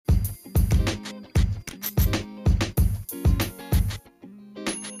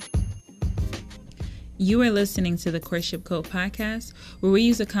You are listening to the Courtship Code podcast, where we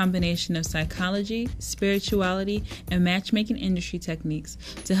use a combination of psychology, spirituality, and matchmaking industry techniques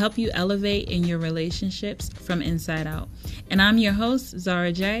to help you elevate in your relationships from inside out. And I'm your host,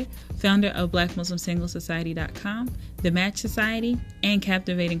 Zara J., founder of BlackMuslimSingleSociety.com, The Match Society, and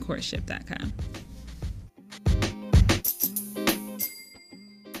CaptivatingCourtship.com.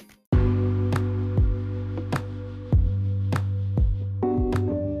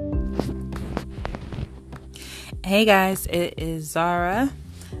 Hey guys, it is Zara.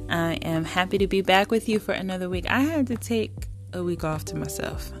 I am happy to be back with you for another week. I had to take a week off to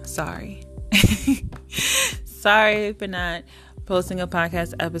myself. Sorry. Sorry for not posting a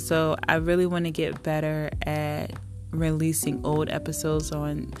podcast episode. I really want to get better at releasing old episodes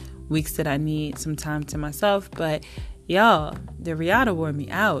on weeks that I need some time to myself. But y'all, the Riata wore me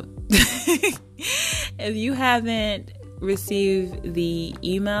out. If you haven't received the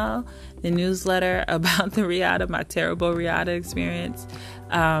email, the newsletter about the Riata, my terrible Riata experience,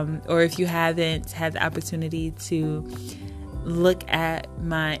 or if you haven't had the opportunity to look at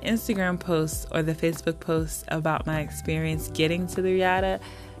my Instagram posts or the Facebook posts about my experience getting to the Riata,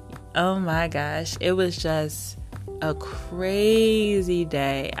 oh my gosh, it was just a crazy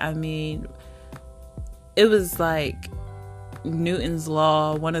day. I mean, it was like Newton's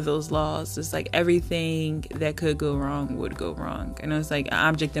law, one of those laws. It's like everything that could go wrong would go wrong. And it was like an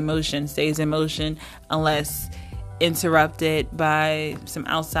object in motion stays in motion unless interrupted by some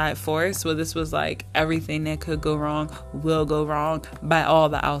outside force. Well, this was like everything that could go wrong will go wrong by all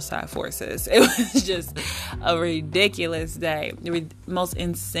the outside forces. It was just a ridiculous day. The most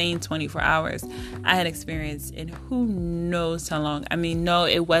insane 24 hours I had experienced in who knows how long. I mean, no,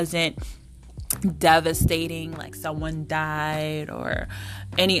 it wasn't devastating like someone died or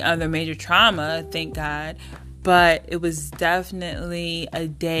any other major trauma, thank God, but it was definitely a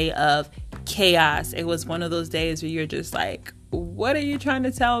day of chaos. It was one of those days where you're just like, what are you trying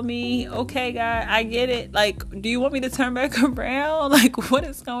to tell me? Okay, God, I get it. Like, do you want me to turn back around? Like, what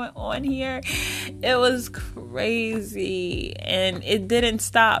is going on here? It was crazy. And it didn't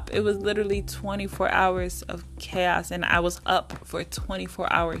stop. It was literally 24 hours of chaos. And I was up for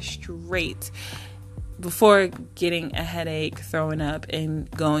 24 hours straight before getting a headache, throwing up, and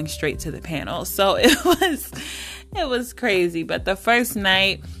going straight to the panel. So it was crazy. But the first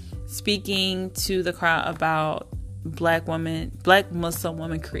night, speaking to the crowd about Black Muslim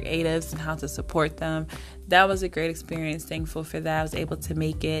women creatives and how to support them, that was a great experience. Thankful for that. I was able to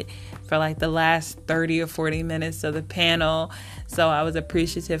make it for like the last 30 or 40 minutes of the panel, so I was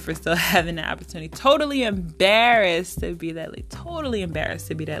appreciative for still having the opportunity. Totally embarrassed to be that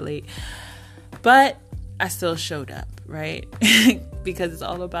late, but I still showed up, right? Because it's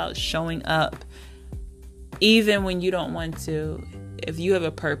all about showing up even when you don't want to. If you have a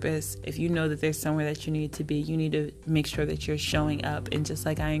purpose, if you know that there's somewhere that you need to be, you need to make sure that you're showing up. And just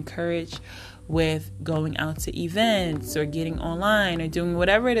like I encourage with going out to events or getting online or doing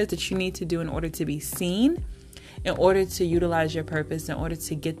whatever it is that you need to do in order to be seen, in order to utilize your purpose, in order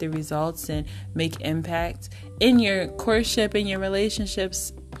to get the results and make impact in your courtship, in your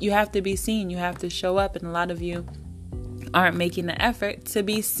relationships, you have to be seen. You have to show up. And a lot of you aren't making the effort to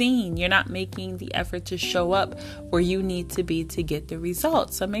be seen. You're not making the effort to show up where you need to be to get the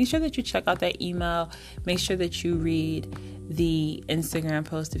results. So make sure that you check out that email. Make sure that you read the Instagram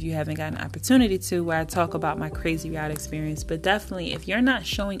post if you haven't gotten an opportunity to, where I talk about my crazy Riata experience. But definitely, if you're not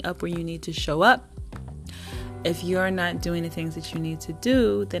showing up where you need to show up, if you're not doing the things that you need to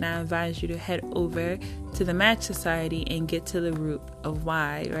do, then I advise you to head over to the Match Society and get to the root of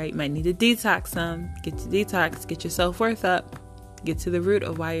why, right? You might need to detox some, get your self-worth up, get to the root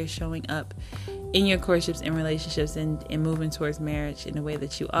of why you're showing up in your courtships and relationships and moving towards marriage in the way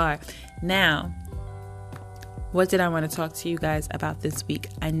that you are. Now, what did I want to talk to you guys about this week?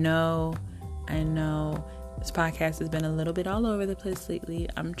 I know this podcast has been a little bit all over the place lately.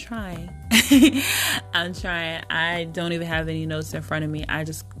 I'm trying. I don't even have any notes in front of me. I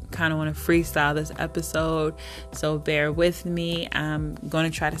just kind of want to freestyle this episode. So bear with me. I'm going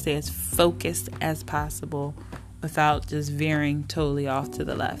to try to stay as focused as possible without just veering totally off to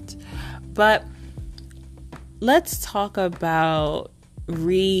the left. But let's talk about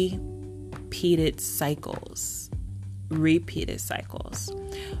repeated cycles.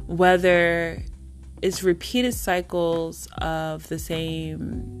 Whether it's repeated cycles of the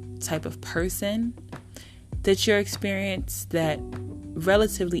same type of person that you're experienced that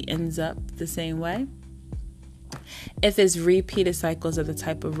relatively ends up the same way, If it's repeated cycles of the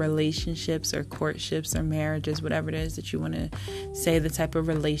type of relationships or courtships or marriages, whatever it is that you want to say, the type of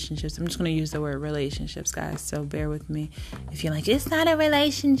relationships. I'm just going to use the word relationships, guys. So bear with me. If you're like, it's not a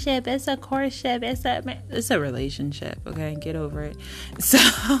relationship, it's a courtship, it's a relationship. Okay, get over it. So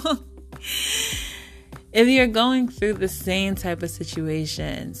if you're going through the same type of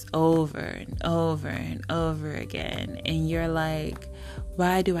situations over and over and over again, and you're like,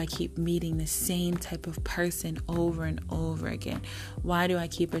 why do I keep meeting the same type of person over and over again? Why do I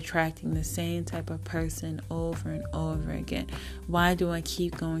keep attracting the same type of person over and over again? Why do I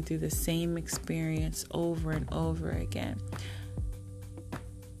keep going through the same experience over and over again?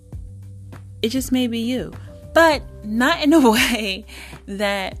 It just may be you, but not in a way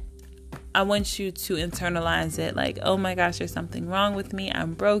that I want you to internalize it like, oh my gosh, there's something wrong with me.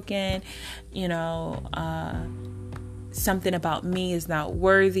 I'm broken. Something about me is not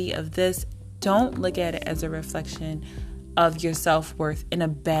worthy of this. Don't look at it as a reflection of your self-worth in a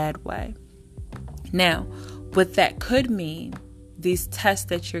bad way. Now, what that could mean, these tests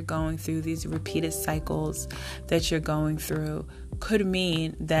that you're going through, these repeated cycles that you're going through, could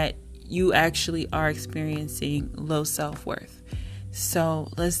mean that you actually are experiencing low self-worth. So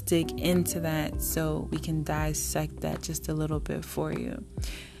let's dig into that so we can dissect that just a little bit for you.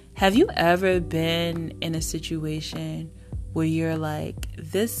 Have you ever been in a situation where you're like,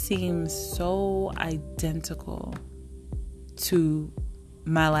 this seems so identical to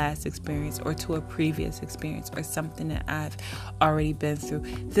my last experience or to a previous experience or something that I've already been through?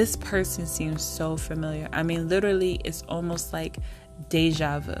 This person seems so familiar. I mean, literally, it's almost like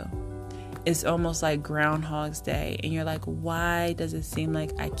deja vu. It's almost like Groundhog's Day. And you're like, why does it seem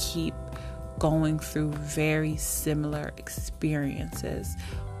like I keep going through very similar experiences?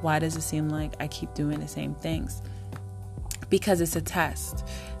 Why does it seem like I keep doing the same things? Because it's a test.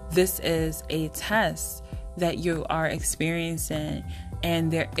 This is a test that you are experiencing, and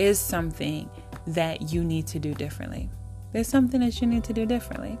there is something that you need to do differently. There's something that you need to do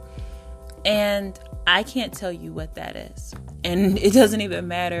differently. And I can't tell you what that is. And it doesn't even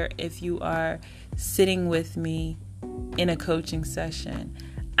matter if you are sitting with me in a coaching session.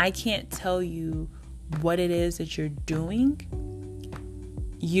 I can't tell you what it is that you're doing.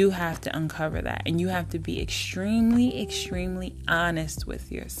 You have to uncover that, and you have to be extremely, extremely honest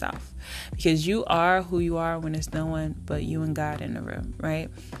with yourself, because you are who you are when there's no one but you and God in the room,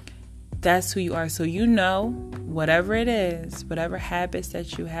 right? That's who you are. So whatever it is, whatever habits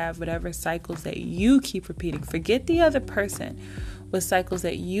that you have, whatever cycles that you keep repeating, forget the other person. What cycles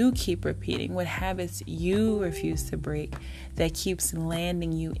that you keep repeating, what habits you refuse to break that keeps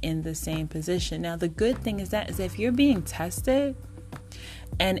landing you in the same position. Now, the good thing is if you're being tested,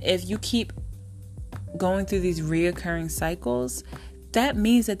 and if you keep going through these reoccurring cycles, that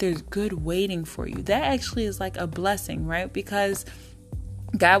means that there's good waiting for you. That actually is like a blessing, right? Because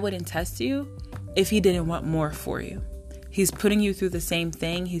God wouldn't test you if he didn't want more for you. He's putting you through the same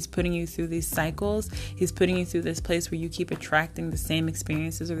thing. He's putting you through these cycles. He's putting you through this place where you keep attracting the same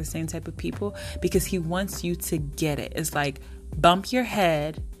experiences or the same type of people, because he wants you to get it. It's like bump your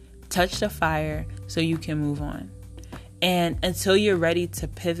head, touch the fire so you can move on. And until you're ready to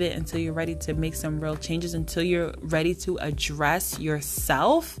pivot, until you're ready to make some real changes, until you're ready to address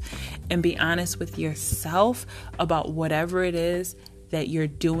yourself and be honest with yourself about whatever it is that you're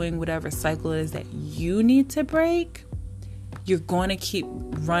doing, whatever cycle it is that you need to break, you're going to keep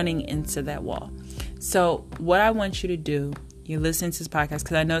running into that wall. So what I want you to do, you're listening to this podcast,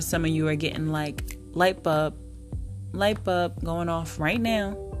 because I know some of you are getting like light bulb going off right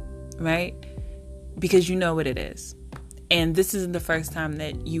now, right? Because you know what it is. And this isn't the first time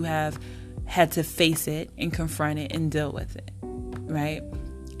that you have had to face it and confront it and deal with it, right?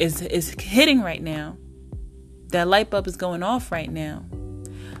 It's hitting right now. That light bulb is going off right now.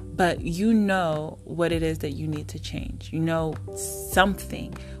 But you know what it is that you need to change. You know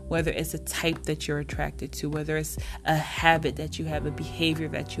something, whether it's a type that you're attracted to, whether it's a habit that you have, a behavior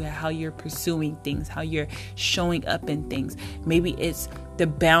that you have, how you're pursuing things, how you're showing up in things. Maybe it's the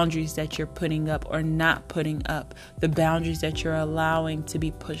boundaries that you're putting up or not putting up, the boundaries that you're allowing to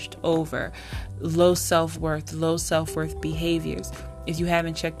be pushed over, low self-worth behaviors. If you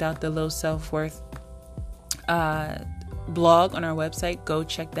haven't checked out the low self-worth blog on our website, go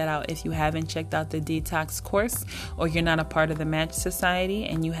check that out. If you haven't checked out the detox course, or you're not a part of the Match Society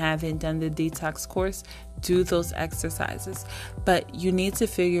and you haven't done the detox course, do those exercises. But you need to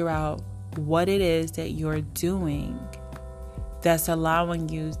figure out what it is that you're doing that's allowing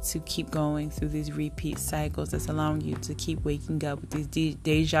you to keep going through these repeat cycles, that's allowing you to keep waking up with these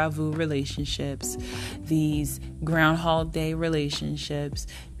deja vu relationships, these Groundhog Day relationships,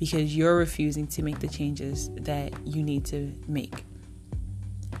 because you're refusing to make the changes that you need to make.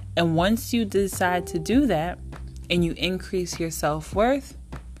 And once you decide to do that and you increase your self-worth,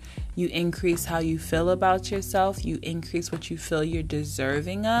 you increase how you feel about yourself, you increase what you feel you're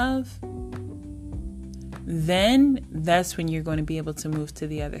deserving of, then that's when you're going to be able to move to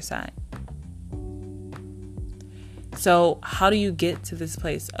the other side. So how do you get to this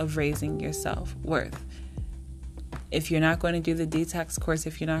place of raising your self-worth? If you're not going to do the detox course,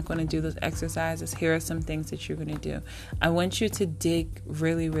 if you're not going to do those exercises, here are some things that you're going to do. I want you to dig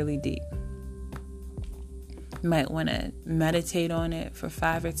really, really deep. You might want to meditate on it for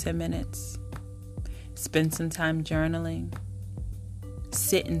 5 or 10 minutes. Spend some time journaling.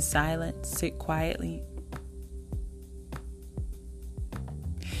 Sit in silence. Sit quietly.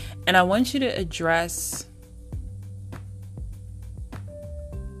 And I want you to address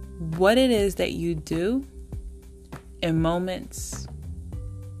what it is that you do in moments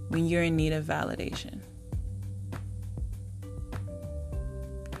when you're in need of validation.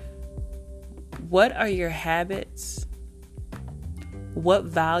 What are your habits? What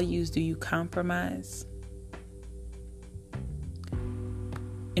values do you compromise?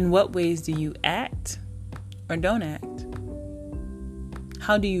 In what ways do you act or don't act?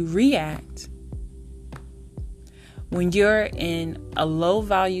 How do you react when you're in a low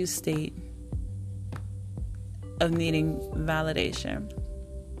value state of needing validation?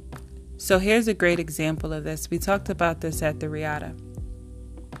 So here's a great example of this. We talked about this at the Riata,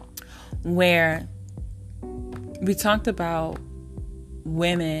 where we talked about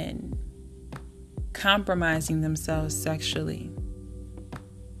women compromising themselves sexually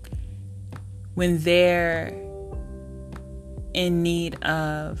when they're in need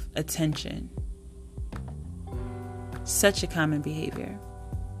of attention. Such a common behavior.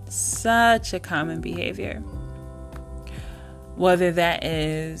 Such a common behavior. Whether that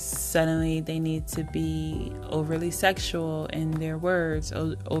is suddenly they need to be overly sexual in their words,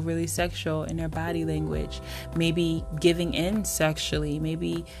 overly sexual in their body language, maybe giving in sexually,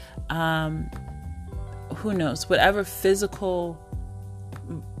 maybe, who knows, whatever physical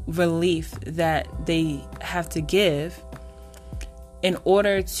relief that they have to give in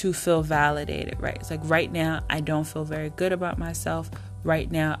order to feel validated, right? It's like, right now, I don't feel very good about myself.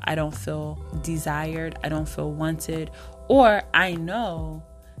 Right now, I don't feel desired. I don't feel wanted. Or I know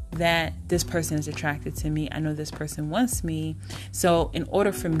that this person is attracted to me. I know this person wants me. So in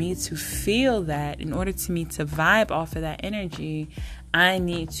order for me to feel that, in order for me to vibe off of that energy, I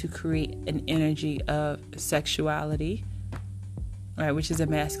need to create an energy of sexuality, right? Which is a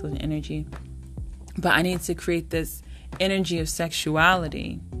masculine energy. But I need to create this energy of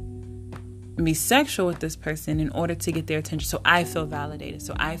sexuality, be sexual with this person in order to get their attention, so I feel validated,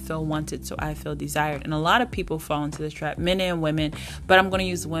 so I feel wanted, so I feel desired. And a lot of people fall into this trap, men and women, but I'm going to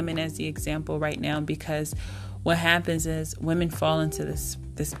use women as the example right now, because what happens is women fall into this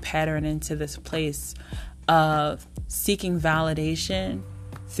pattern, into this place of seeking validation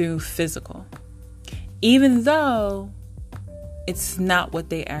through physical, even though it's not what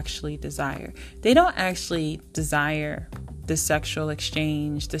they actually desire. They don't actually desire the sexual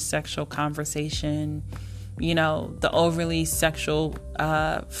exchange, the sexual conversation, the overly sexual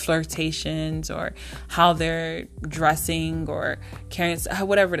flirtations, or how they're dressing or carrying,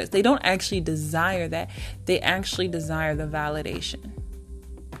 whatever it is. They don't actually desire that. They actually desire the validation,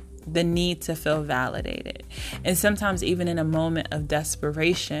 the need to feel validated. And sometimes even in a moment of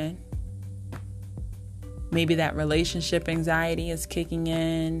desperation, maybe that relationship anxiety is kicking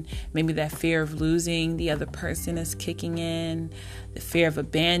in. Maybe that fear of losing the other person is kicking in. The fear of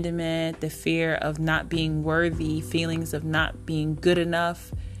abandonment, the fear of not being worthy, feelings of not being good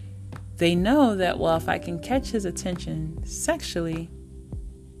enough. They know that, well, if I can catch his attention sexually,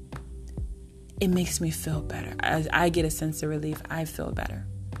 it makes me feel better. As I get a sense of relief, I feel better.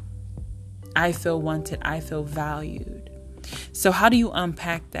 I feel wanted. I feel valued. So how do you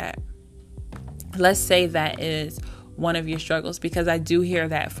unpack that? Let's say that is one of your struggles, because I do hear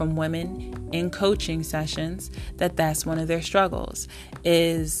that from women in coaching sessions, that's one of their struggles,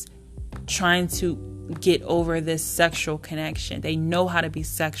 is trying to get over this sexual connection. They know how to be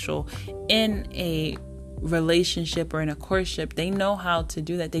sexual in a relationship or in a courtship. They know how to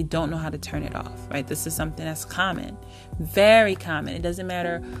do that. They don't know how to turn it off, right? This is something that's common, very common. It doesn't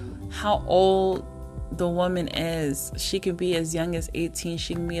matter how old the woman is. She could be as young as 18.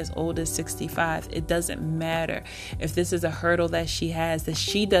 She can be as old as 65. It doesn't matter. If this is a hurdle that she has that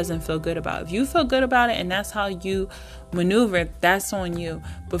she doesn't feel good about. If you feel good about it and that's how you maneuver, that's on you.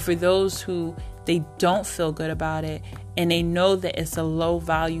 But for those who they don't feel good about it and they know that it's a low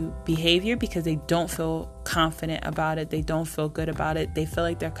value behavior because they don't feel confident about it, they don't feel good about it, they feel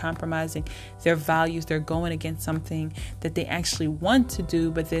like they're compromising their values, they're going against something that they actually want to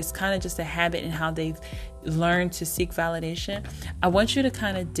do, but there's kind of just a habit in how they've learned to seek validation. I want you to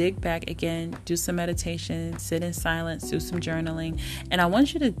kind of dig back again, do some meditation, sit in silence, do some journaling, and I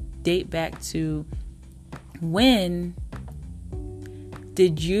want you to date back to when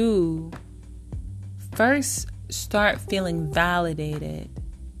did you first start feeling validated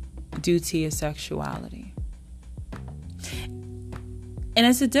due to your sexuality. And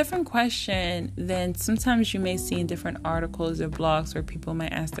it's a different question than sometimes you may see in different articles or blogs where people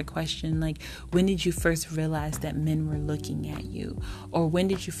might ask the question like, when did you first realize that men were looking at you? Or when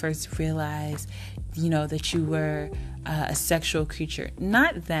did you first realize, that you were a sexual creature?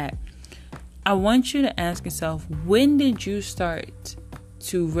 Not that. I want you to ask yourself, when did you start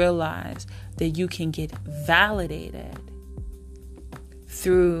to realize that you can get validated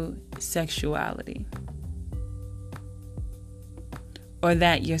through sexuality? Or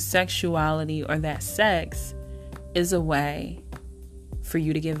that your sexuality or that sex is a way for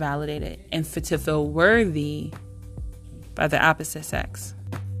you to get validated and to feel worthy by the opposite sex.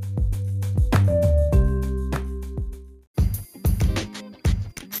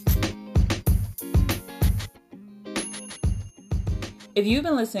 If you've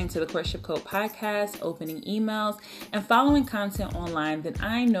been listening to the Courtship Code podcast, opening emails, and following content online, then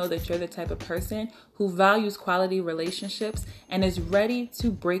I know that you're the type of person who values quality relationships and is ready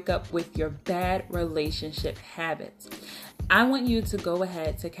to break up with your bad relationship habits. I want you to go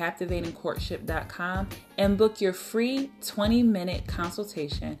ahead to captivatingcourtship.com and book your free 20-minute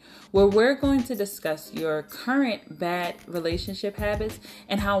consultation where we're going to discuss your current bad relationship habits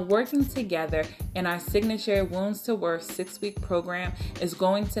and how working together in our signature Wounds to Worth 6-week program is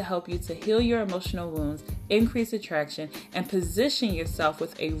going to help you to heal your emotional wounds, increase attraction, and position yourself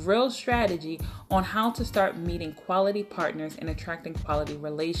with a real strategy on how to start meeting quality partners and attracting quality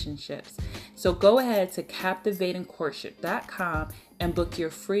relationships. So go ahead to captivatingcourtship.com and book your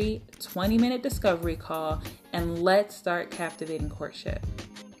free 20-minute discovery call, and let's start captivating courtship.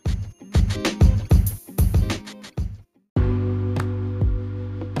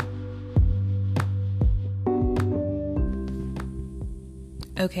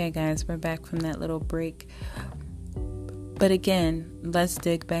 Okay, guys, we're back from that little break. But again, let's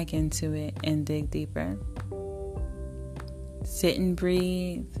dig back into it and dig deeper. Sit and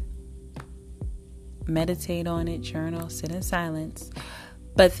breathe. Meditate on it, journal, sit in silence.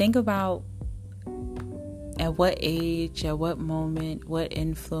 But think about at what age, at what moment, what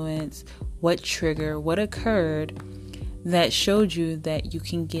influence, what trigger, what occurred that showed you that you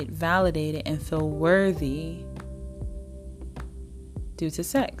can get validated and feel worthy due to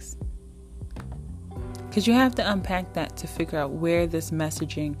sex. Because you have to unpack that to figure out where this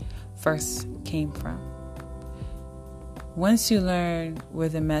messaging first came from. Once you learn where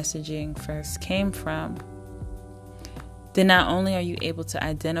the messaging first came from, then not only are you able to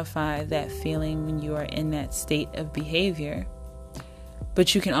identify that feeling when you are in that state of behavior,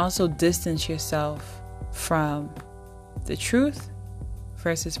 but you can also distance yourself from the truth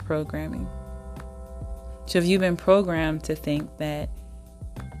versus programming. So if you've been programmed to think that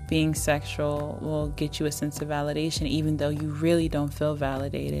being sexual will get you a sense of validation, even though you really don't feel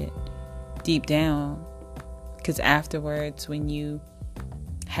validated deep down, because afterwards, when you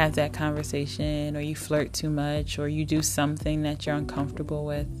have that conversation or you flirt too much or you do something that you're uncomfortable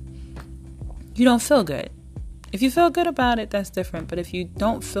with, you don't feel good. If you feel good about it, that's different. But if you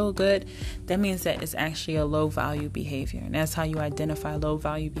don't feel good, that means that it's actually a low value behavior. And that's how you identify low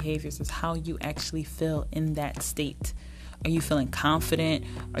value behaviors, is how you actually feel in that state. Are you feeling confident?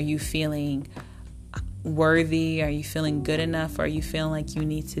 Are you feeling worthy? Are you feeling good enough? Or are you feeling like you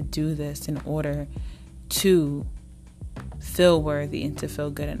need to do this in order to feel worthy and to feel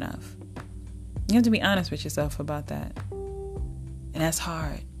good enough? You have to be honest with yourself about that. And that's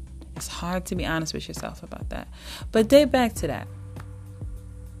hard. It's hard to be honest with yourself about that. But date back to that.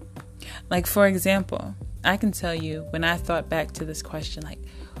 Like, for example, I can tell you when I thought back to this question, like,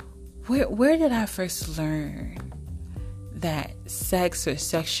 where did I first learn that sex or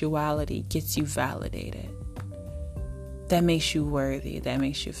sexuality gets you validated? That makes you worthy, that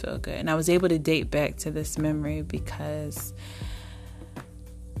makes you feel good. And I was able to date back to this memory because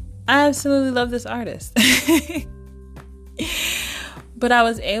I absolutely love this artist. But I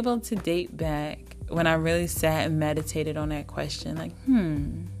was able to date back when I really sat and meditated on that question, like,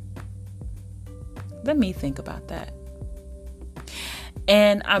 let me think about that.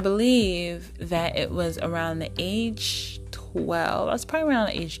 And I believe that it was around the age 12. I was probably around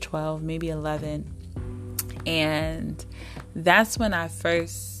age 12, maybe 11. And that's when I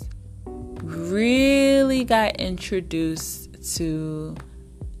first really got introduced to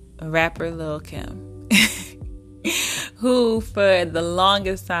rapper Lil' Kim, who for the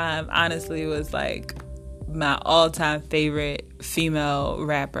longest time, honestly, was like my all-time favorite female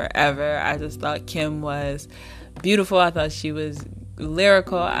rapper ever. I just thought Kim was beautiful. I thought she was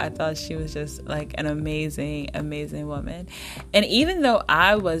lyrical. I thought she was just like an amazing woman. And even though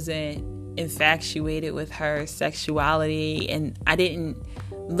I wasn't infatuated with her sexuality and I didn't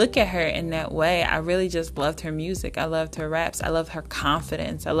look at her in that way, I really just loved her music. I loved her raps. I loved her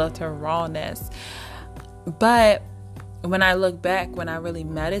confidence. I loved her rawness. But when I look back, when I really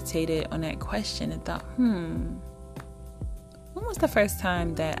meditated on that question and thought, when was the first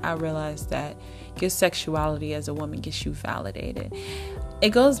time that I realized that your sexuality as a woman gets you validated? It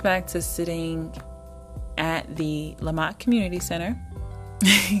goes back to sitting at the Lamont Community Center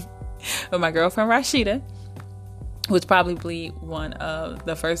with my girlfriend Rashida, who was probably one of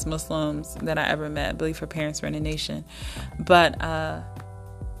the first Muslims that I ever met. I believe her parents were in the nation. But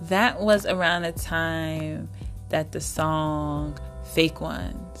that was around the time that the song Fake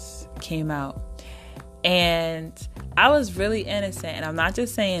Ones came out. And I was really innocent, and I'm not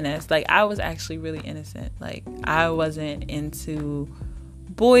just saying this, like I was actually really innocent. Like I wasn't into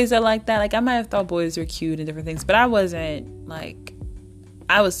boys that like that. Like I might have thought boys were cute and different things, but I wasn't like,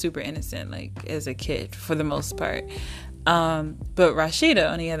 I was super innocent like as a kid for the most part. But Rashida,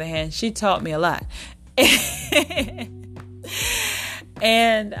 on the other hand, she taught me a lot.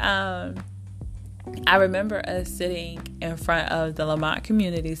 And I remember us sitting in front of the Lamont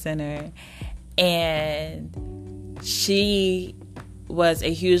Community Center, and she was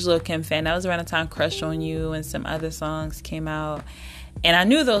a huge Lil' Kim fan. That was around the time Crush on You and some other songs came out. And I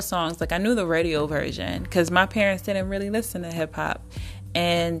knew those songs, like I knew the radio version, because my parents didn't really listen to hip hop.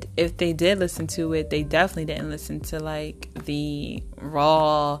 And if they did listen to it, they definitely didn't listen to like the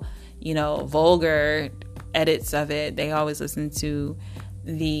raw, vulgar edits of it. They always listened to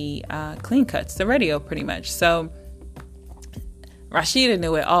the clean cuts, the radio pretty much. So Rashida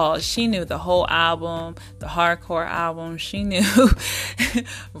knew it all. She knew the whole album, the hardcore album. She knew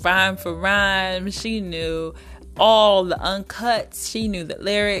rhyme for rhyme. She knew all the uncuts. She knew the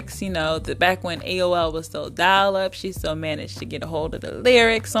lyrics. Back when AOL was still dial-up, she still managed to get a hold of the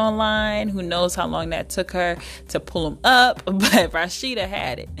lyrics online. Who knows how long that took her to pull them up, but Rashida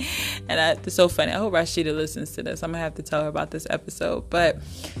had it. And it's so funny. I hope Rashida listens to this. I'm gonna have to tell her about this episode. But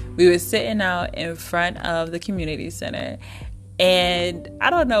we were sitting out in front of the community center, and I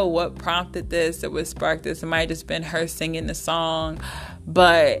don't know what prompted this, it would spark this. It might have just been her singing the song,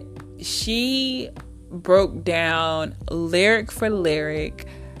 but she broke down lyric for lyric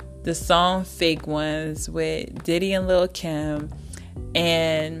the song Fake Ones with Diddy and Lil' Kim,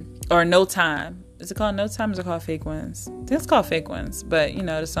 or No Time. Is it called No Time or is it called Fake Ones? I think it's called Fake Ones, but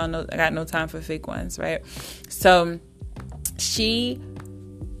the song I Got No Time for Fake Ones, right? So she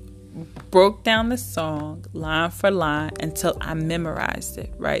broke down the song line for line until I memorized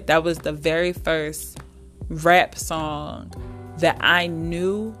it, right? That was the very first rap song that I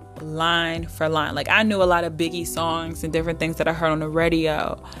knew line for line. Like I knew a lot of Biggie songs and different things that I heard on the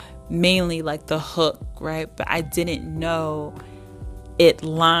radio, mainly like the hook, right? But I didn't know it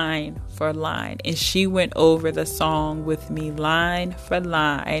line for line. And she went over the song with me line for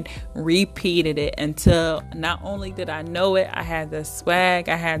line, repeated it until not only did I know it, I had the swag,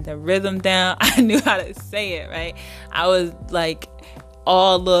 I had the rhythm down, I knew how to say it, right? I was like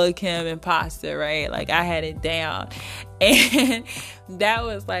all Lil' Kim imposter, right? Like I had it down. And that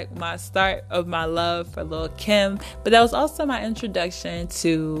was like my start of my love for Lil' Kim. But that was also my introduction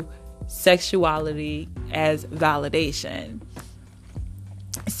to sexuality as validation.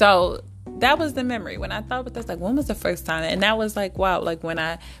 So that was the memory. When I thought about this, like, when was the first time? And that was like, wow, like when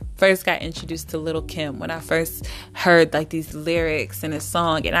I first got introduced to Lil' Kim, when I first heard like these lyrics in a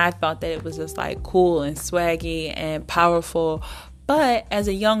song, and I thought that it was just like cool and swaggy and powerful. But as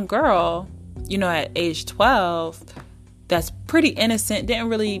a young girl, at age 12, that's pretty innocent, didn't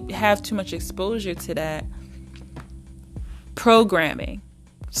really have too much exposure to that. Programming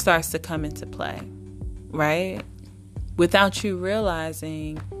starts to come into play, right? Without you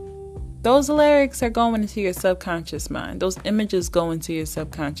realizing, those lyrics are going into your subconscious mind. Those images go into your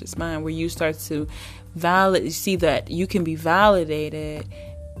subconscious mind, where you start to see that you can be validated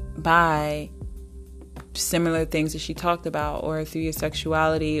by similar things that she talked about, or through your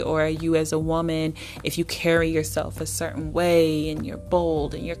sexuality, or you as a woman, if you carry yourself a certain way and you're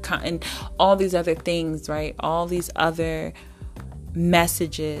bold and and all these other things, right? All these other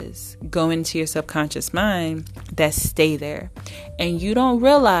messages go into your subconscious mind that stay there. And you don't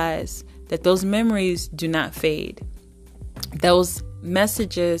realize that those memories do not fade. Those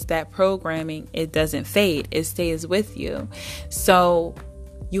messages, that programming, it doesn't fade. It stays with you. So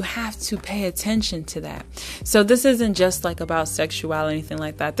you have to pay attention to that. So this isn't just like about sexuality or anything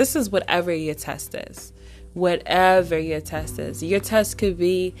like that. This is whatever your test is. Whatever your test is. Your test could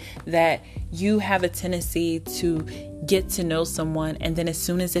be that you have a tendency to get to know someone, and then as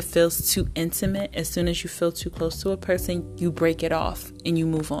soon as it feels too intimate, as soon as you feel too close to a person, you break it off and you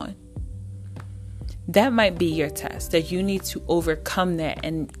move on. That might be your test, that you need to overcome that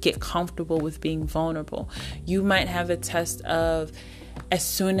and get comfortable with being vulnerable. You might have a test of, as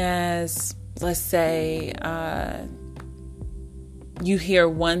soon as, let's say, you hear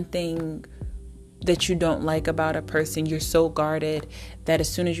one thing that you don't like about a person, you're so guarded that as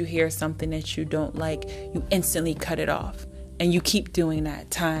soon as you hear something that you don't like, you instantly cut it off. And you keep doing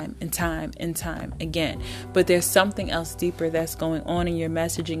that time and time and time again. But there's something else deeper that's going on in your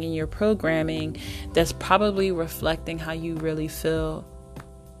messaging and your programming that's probably reflecting how you really feel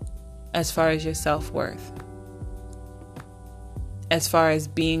as far as your self-worth, as far as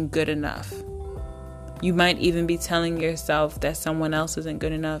being good enough. You might even be telling yourself that someone else isn't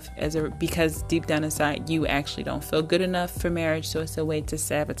good enough because deep down inside you actually don't feel good enough for marriage, so it's a way to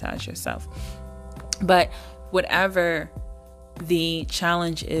sabotage yourself. But whatever the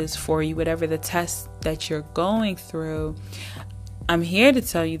challenge is for you, whatever the test that you're going through, I'm here to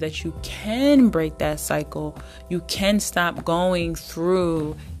tell you that you can break that cycle. You can stop going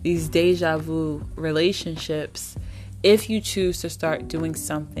through these deja vu relationships if you choose to start doing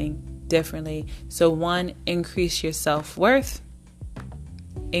something differently. So one, increase your self-worth,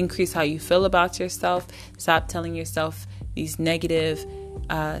 increase how you feel about yourself. Stop telling yourself these negative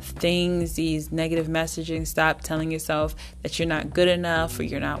things, these negative messaging. Stop telling yourself that you're not good enough, or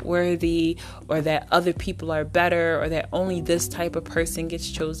you're not worthy, or that other people are better, or that only this type of person gets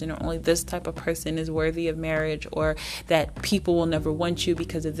chosen, or only this type of person is worthy of marriage, or that people will never want you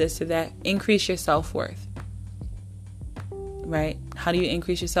because of this or that. Increase your self-worth. Right? How do you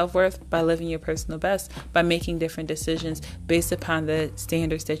increase your self-worth? By living your personal best, by making different decisions based upon the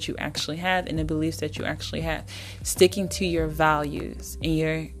standards that you actually have and the beliefs that you actually have. Sticking to your values and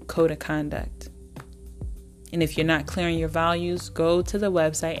your code of conduct. And if you're not clear on your values, go to the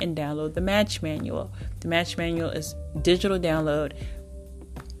website and download the Match Manual. The Match Manual is digital download.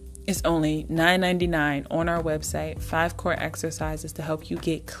 It's only $9.99 on our website. 5 core exercises to help you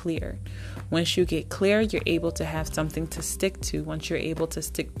get clear. Once you get clear, you're able to have something to stick to. Once you're able to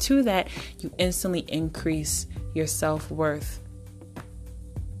stick to that, you instantly increase your self-worth.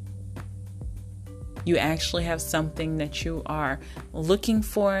 You actually have something that you are looking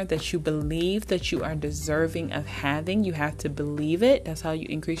for, that you believe that you are deserving of having. You have to believe it. That's how you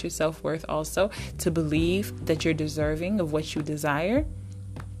increase your self-worth also, to believe that you're deserving of what you desire.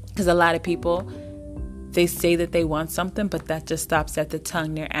 Because a lot of people, they say that they want something, but that just stops at the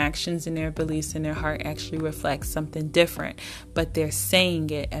tongue. Their actions and their beliefs in their heart actually reflect something different, but they're saying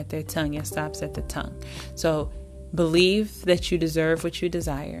it at their tongue. It stops at the tongue. So believe that you deserve what you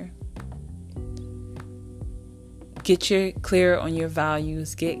desire. Get clear on your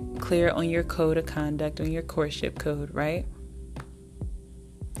values. Get clear on your code of conduct, on your courtship code, right?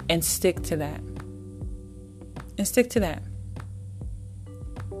 And stick to that.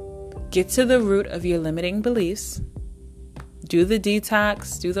 Get to the root of your limiting beliefs. Do the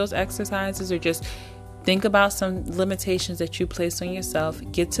detox, do those exercises, or just think about some limitations that you place on yourself.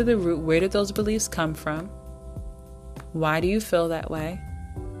 Get to the root. Where did those beliefs come from? Why do you feel that way?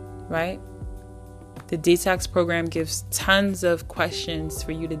 Right? The detox program gives tons of questions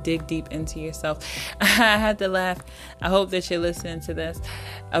for you to dig deep into yourself. I had to laugh. I hope that you're listening to this.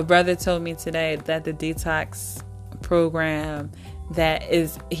 A brother told me today that the detox program,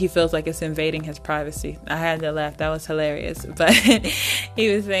 he feels like it's invading his privacy. I had to laugh. That was hilarious. But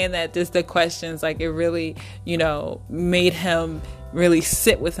he was saying that just the questions, like, it really, made him really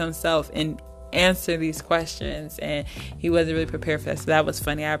sit with himself and answer these questions. And he wasn't really prepared for that. So that was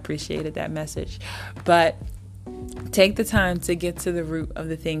funny. I appreciated that message. But take the time to get to the root of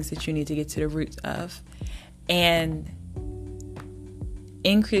the things that you need to get to the roots of. And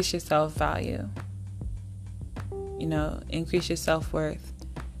increase your self-value. Increase your self-worth,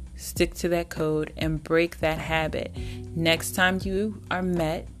 stick to that code, and break that habit. Next time you are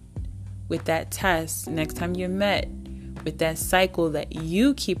met with that test, next time you're met with that cycle that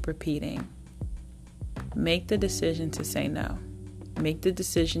you keep repeating, make the decision to say no. Make the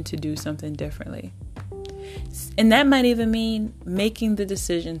decision to do something differently. And that might even mean making the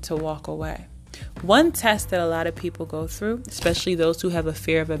decision to walk away. One test that a lot of people go through, especially those who have a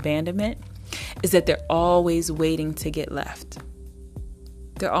fear of abandonment, is that they're always waiting to get left.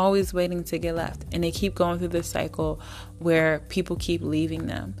 They're always waiting to get left. And they keep going through this cycle where people keep leaving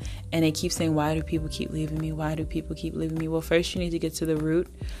them. And they keep saying, why do people keep leaving me? Why do people keep leaving me? Well, first you need to get to the root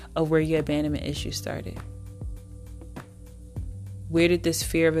of where your abandonment issue started. Where did this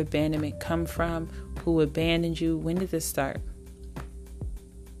fear of abandonment come from? Who abandoned you? When did this start?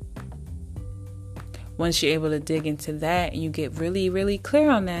 Once you're able to dig into that and you get really, really clear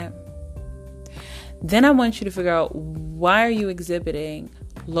on that, then I want you to figure out, why are you exhibiting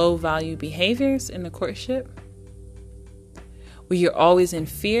low value behaviors in the courtship? Where you're always in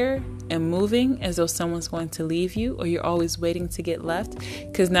fear and moving as though someone's going to leave you, or you're always waiting to get left,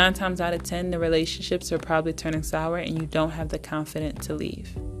 because 9 times out of 10, the relationships are probably turning sour and you don't have the confidence to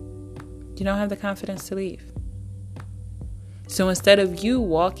leave. You don't have the confidence to leave. So instead of you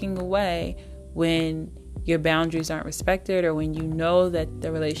walking away when your boundaries aren't respected or when you know that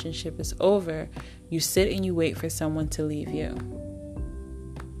the relationship is over, you sit and you wait for someone to leave you.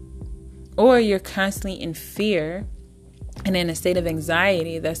 Or you're constantly in fear and in a state of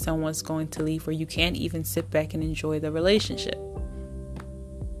anxiety that someone's going to leave, where you can't even sit back and enjoy the relationship.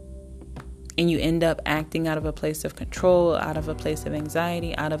 And you end up acting out of a place of control, out of a place of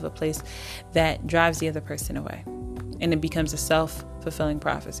anxiety, out of a place that drives the other person away. And it becomes a self-fulfilling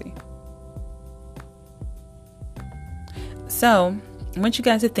prophecy. So I want you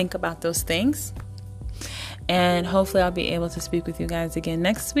guys to think about those things. And hopefully I'll be able to speak with you guys again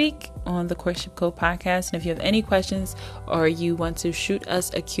next week on the Courtship Code podcast. And if you have any questions or you want to shoot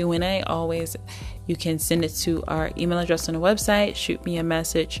us a Q&A, always you can send it to our email address on the website. Shoot me a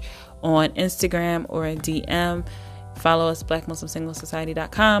message on Instagram or a DM. Follow us,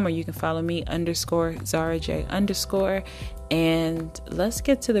 BlackMuslimSingleSociety.com, or you can follow me _ZaraJ_. And let's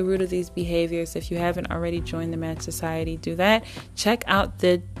get to the root of these behaviors. If you haven't already joined the Match Society, do that. Check out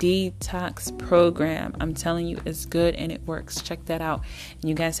the detox program. I'm telling you, it's good and it works. Check that out. And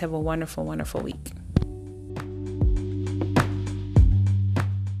you guys have a wonderful, wonderful week.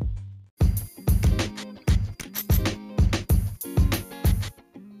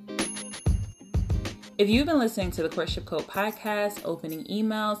 If you've been listening to the Courtship Code podcast, opening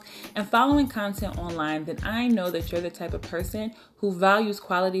emails, and following content online, then I know that you're the type of person who values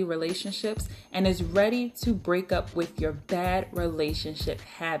quality relationships and is ready to break up with your bad relationship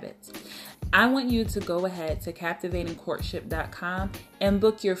habits. I want you to go ahead to CaptivatingCourtship.com and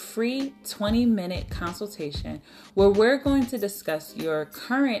book your free 20-minute consultation where we're going to discuss your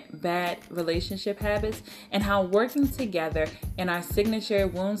current bad relationship habits and how working together in our signature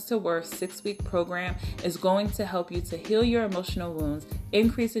Wounds to Worth 6-week program is going to help you to heal your emotional wounds,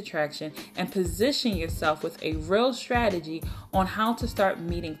 increase attraction, and position yourself with a real strategy on how to start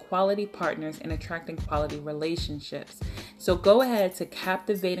meeting quality partners and attracting quality relationships. So go ahead to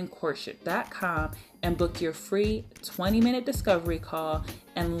CaptivatingCourtship.com and book your free 20-minute discovery call,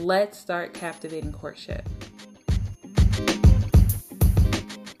 and let's start captivating courtship.